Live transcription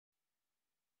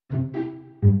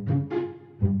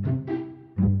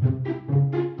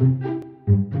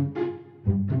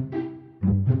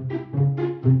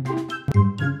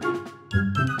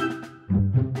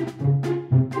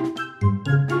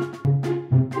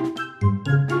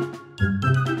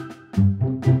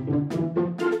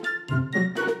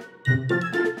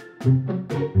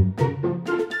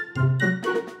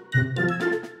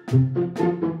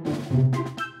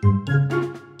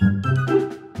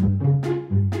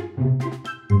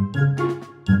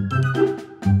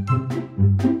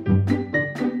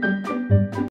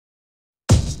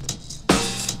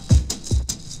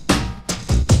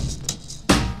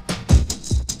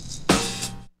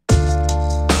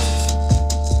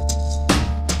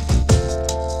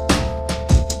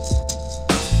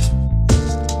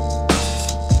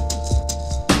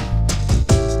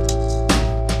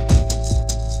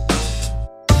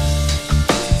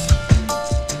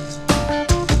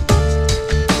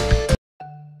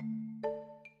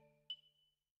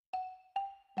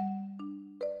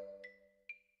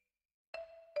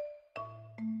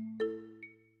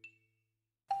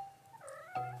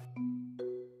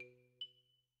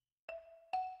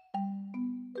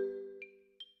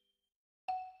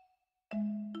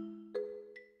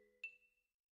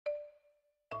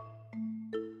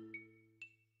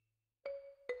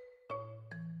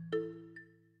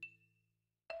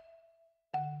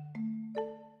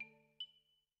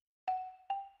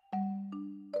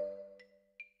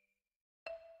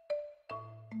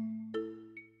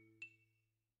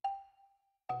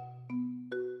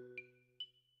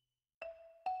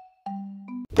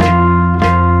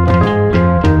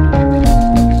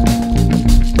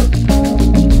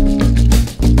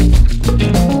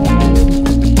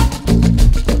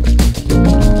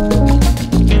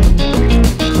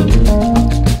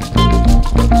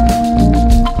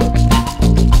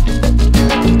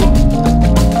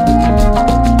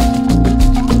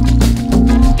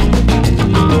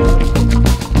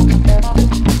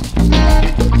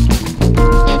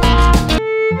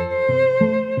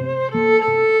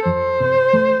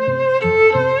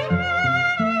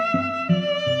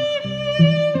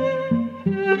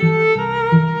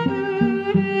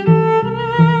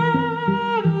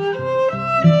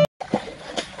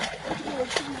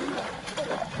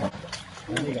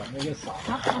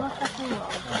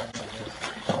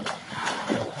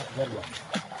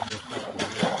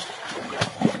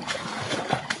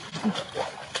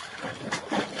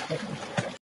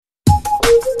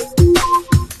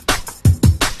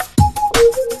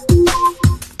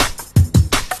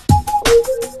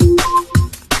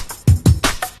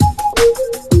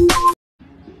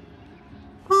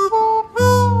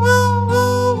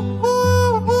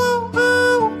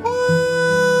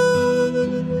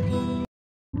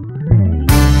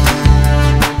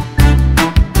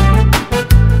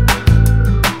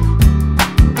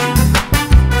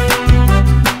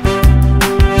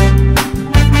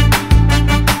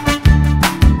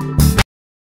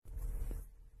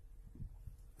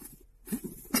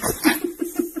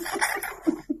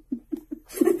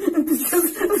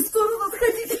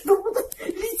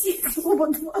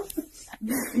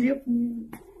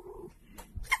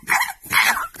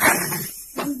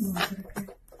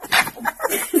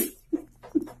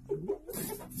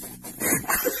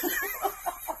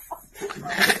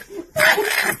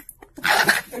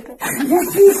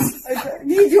Это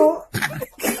видео.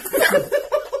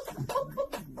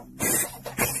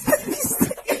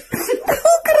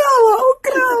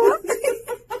 Украла.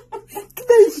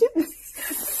 Дальше.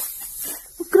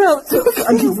 Украл.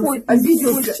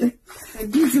 Обиделся.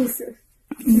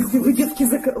 Вы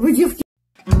девки.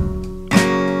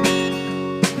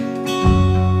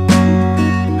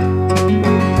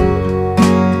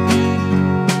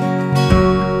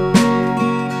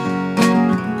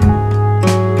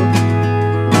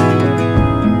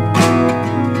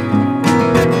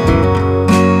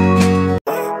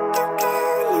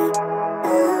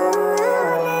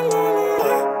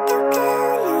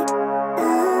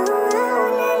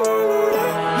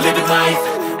 Living life,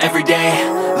 every day,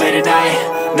 late at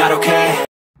night, not okay.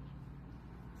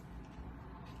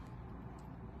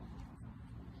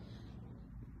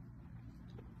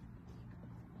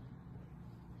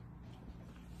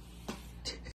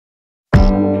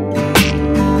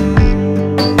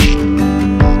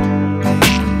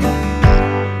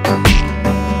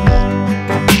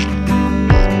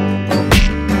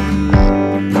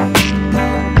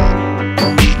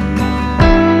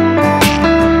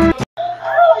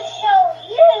 I'll show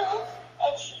you,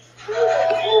 and she's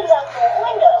proving you the way.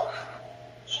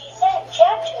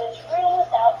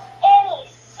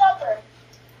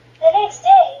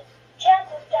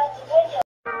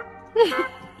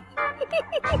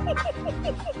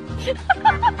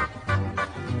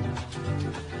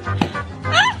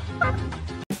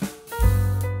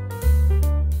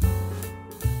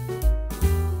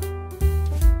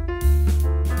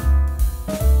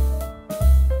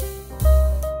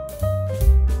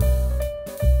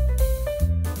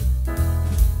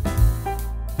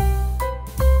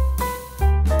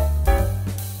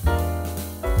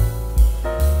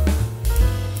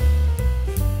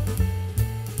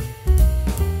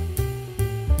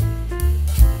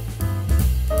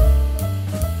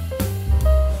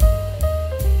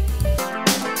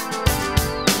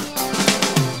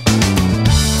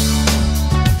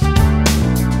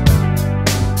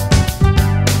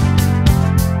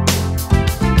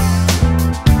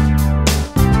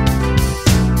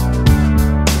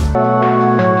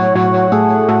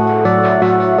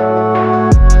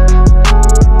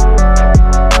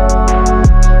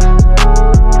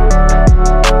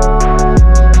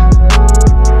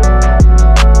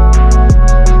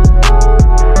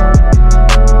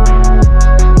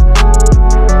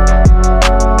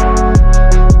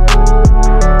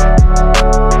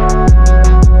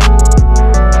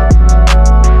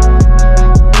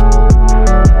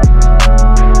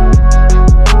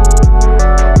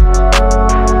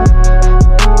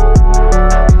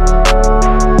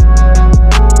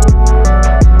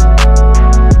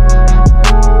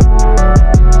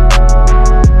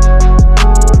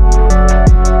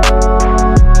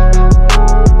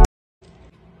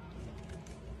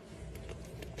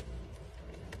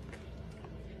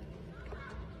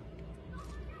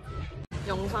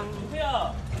 영상.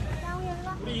 태야,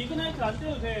 우리 이그나이트 안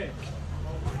떼도 돼.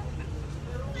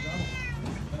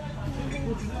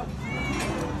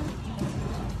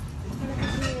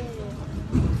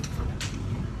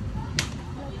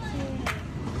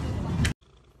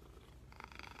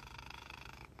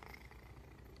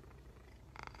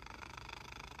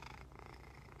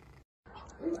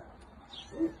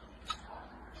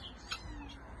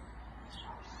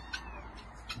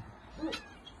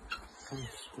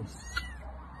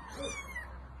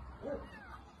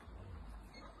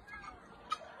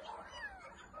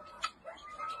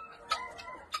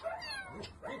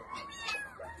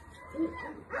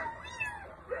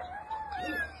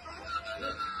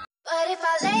 But if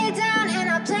I lay down and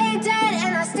I play dead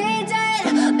and I stay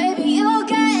dead, maybe you'll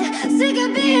get sick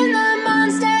of being the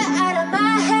monster out of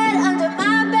my head, under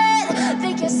my bed.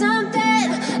 Think you're something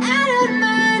out of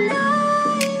my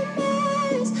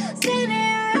nightmares,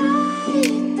 standing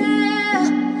right there.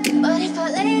 But if I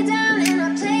lay down and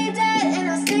I play dead and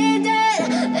I stay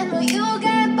dead, then will you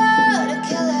get bored of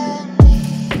killing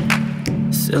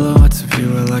me? Silhouettes of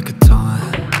you are like a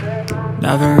taunt.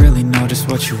 Never really know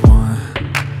just what you want.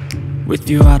 With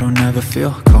you I don't ever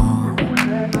feel calm.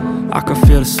 I can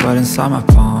feel the sweat inside my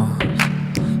palms.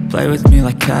 Play with me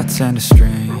like cats and a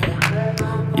string.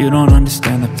 You don't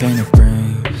understand the pain it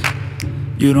brings.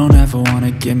 You don't ever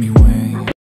wanna give me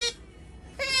wings.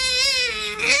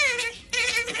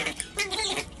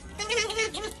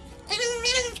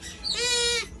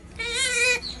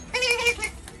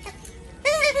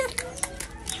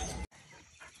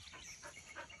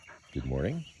 Good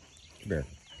morning. Come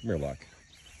here, Locke.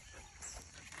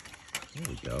 There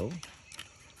we go.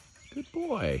 Good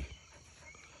boy.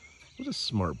 What a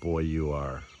smart boy you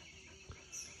are.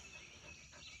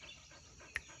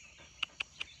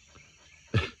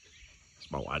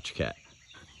 It's my watch cat.